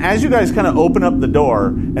 And as you guys kind of open up the door,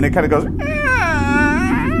 and it kind of goes...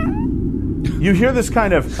 You hear this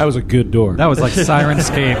kind of... That was a good door. That was like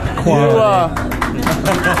Sirenscape quality.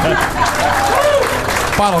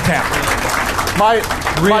 Bottle cap.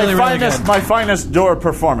 Really my finest door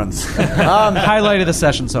performance. Highlight of the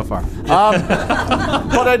session so far.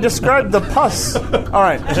 But I described the pus. All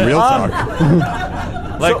right. Real talk.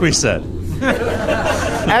 Like we said.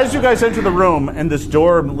 As you guys enter the room and this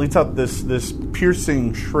door leads out this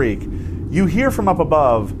piercing shriek, you hear from up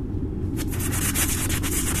above,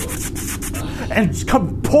 and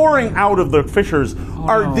come pouring out of the fissures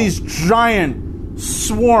are these giant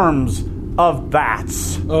swarms of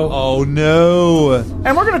bats. Oh no!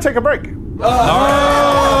 And we're going to take a break. Oh.